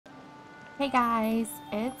Hey guys,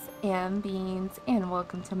 it's Beans and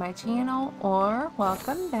welcome to my channel, or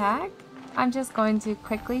welcome back. I'm just going to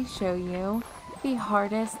quickly show you the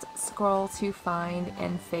hardest scroll to find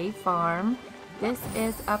in Fae Farm. This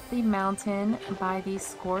is up the mountain by the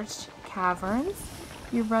Scorched Caverns.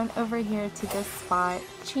 You run over here to this spot,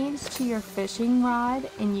 change to your fishing rod,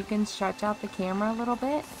 and you can stretch out the camera a little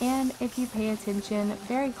bit, and if you pay attention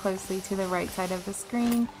very closely to the right side of the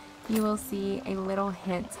screen, you will see a little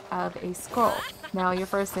hint of a scroll. Now your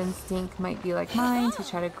first instinct might be like mine to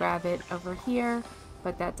try to grab it over here,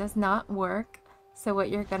 but that does not work. So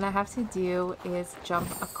what you're gonna have to do is jump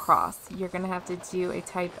across. You're gonna have to do a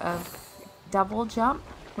type of double jump,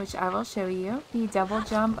 which I will show you. The double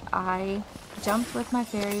jump, I jumped with my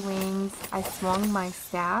fairy wings, I swung my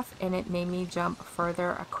staff, and it made me jump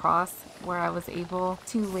further across where I was able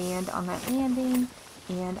to land on that landing,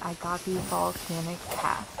 and I got the Volcanic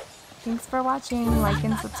Path. Thanks for watching. Like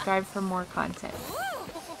and subscribe for more content.